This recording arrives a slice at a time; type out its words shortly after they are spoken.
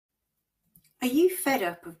Are you fed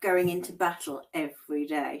up of going into battle every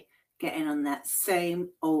day, getting on that same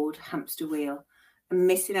old hamster wheel and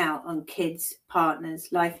missing out on kids, partners,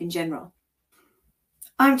 life in general?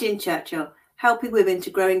 I'm Jen Churchill, helping women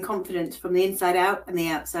to grow in confidence from the inside out and the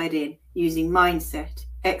outside in, using mindset,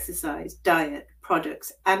 exercise, diet,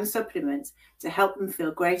 products and supplements to help them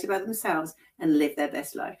feel great about themselves and live their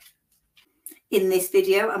best life. In this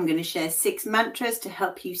video, I'm going to share 6 mantras to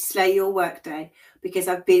help you slay your workday, because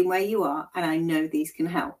I've been where you are and I know these can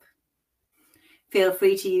help. Feel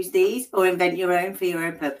free to use these or invent your own for your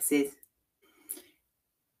own purposes.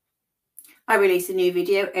 I release a new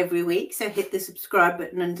video every week, so hit the subscribe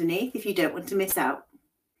button underneath if you don't want to miss out.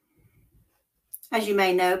 As you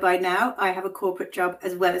may know by now, I have a corporate job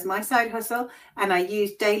as well as my side hustle, and I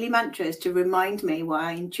use daily mantras to remind me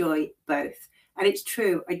why I enjoy both. And it's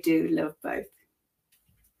true, I do love both.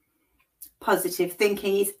 Positive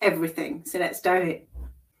thinking is everything, so let's dive in.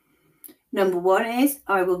 Number 1 is,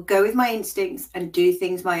 I will go with my instincts and do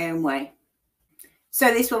things my own way. So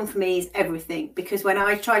this one for me is everything, because when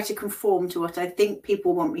I try to conform to what I think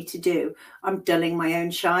people want me to do, I'm dulling my own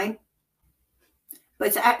shine.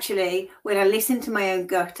 But actually, when I listen to my own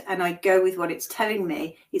gut and I go with what it's telling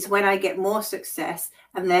me, it's when I get more success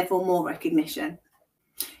and therefore more recognition.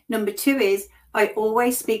 Number 2 is, I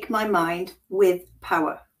always speak my mind with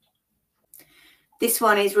power. This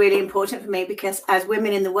one is really important for me because as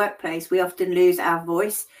women in the workplace, we often lose our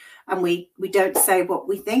voice and we don't say what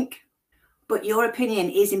we think. But your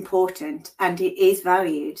opinion is important and it is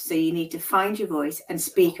valued, so you need to find your voice and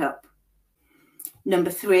speak up.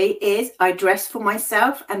 Number 3 is, I dress for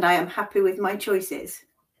myself and I am happy with my choices.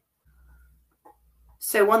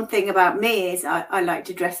 So one thing about me is I like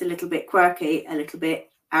to dress a little bit quirky, a little bit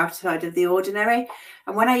outside of the ordinary.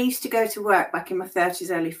 And when I used to go to work back in my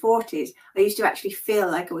 30s, early 40s, I used to actually feel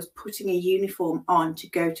like I was putting a uniform on to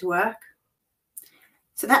go to work.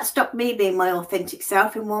 So that stopped me being my authentic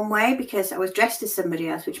self in one way, because I was dressed as somebody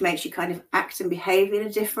else, which makes you kind of act and behave in a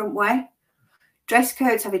different way. Dress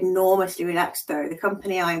codes have enormously relaxed though. The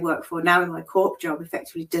company I work for now in my corp job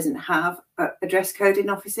effectively doesn't have a dress code in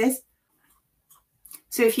offices.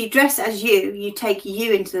 So if you dress as you, you take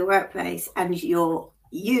you into the workplace and you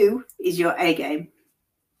is your A game.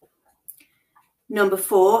 Number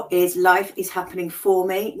 4 is, life is happening for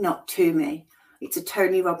me, not to me. It's a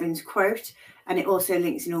Tony Robbins quote, and it also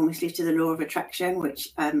links enormously to the law of attraction, which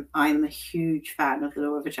I'm a huge fan of the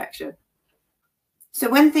law of attraction. So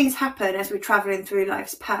when things happen as we're traveling through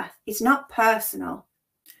life's path, it's not personal.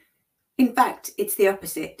 In fact, it's the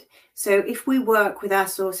opposite. So if we work with our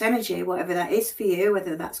source energy, whatever that is for you,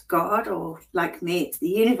 whether that's God or like me, it's the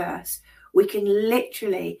universe, we can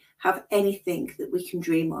literally have anything that we can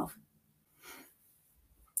dream of.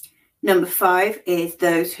 Number 5 is,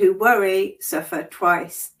 those who worry suffer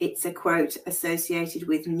twice. It's a quote associated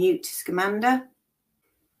with Newt Scamander.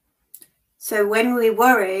 So when we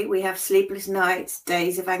worry, we have sleepless nights,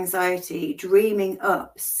 days of anxiety, dreaming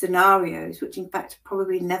up scenarios, which in fact are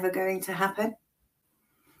probably never going to happen.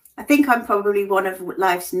 I think I'm probably one of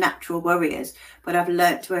life's natural worriers, but I've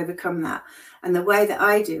learnt to overcome that. And the way that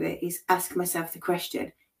I do it is ask myself the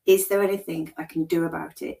question, is there anything I can do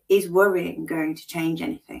about it? Is worrying going to change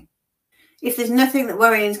anything? If there's nothing that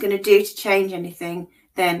worrying is going to do to change anything,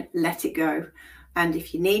 then let it go. And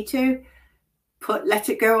if you need to, put Let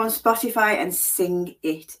It Go on Spotify and sing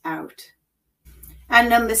it out. And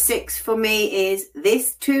number 6 for me is,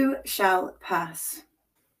 this too shall pass.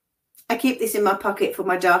 I keep this in my pocket for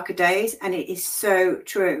my darker days, and it is so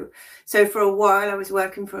true. So for a while, I was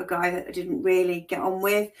working for a guy that I didn't really get on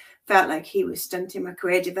with, felt like he was stunting my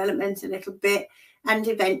career development a little bit. And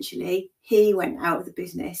eventually he went out of the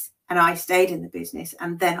business and I stayed in the business,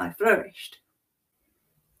 and then I flourished.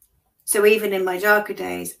 So even in my darker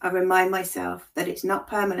days, I remind myself that it's not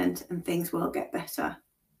permanent and things will get better.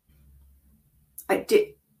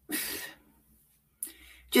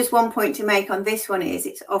 Just one point to make on this one is,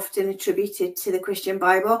 it's often attributed to the Christian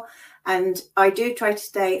Bible, and I do try to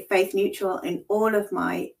stay faith neutral in all of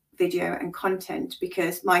my video and content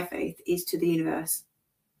because my faith is to the universe.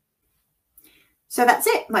 So that's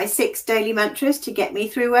it, my 6 daily mantras to get me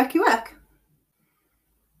through worky-work.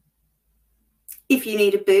 If you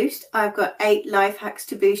need a boost, I've got 8 life hacks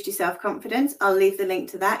to boost your self-confidence. I'll leave the link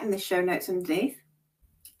to that in the show notes underneath.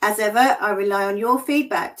 As ever, I rely on your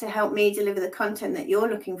feedback to help me deliver the content that you're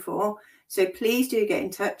looking for. So please do get in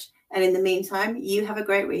touch. And in the meantime, you have a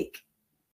great week.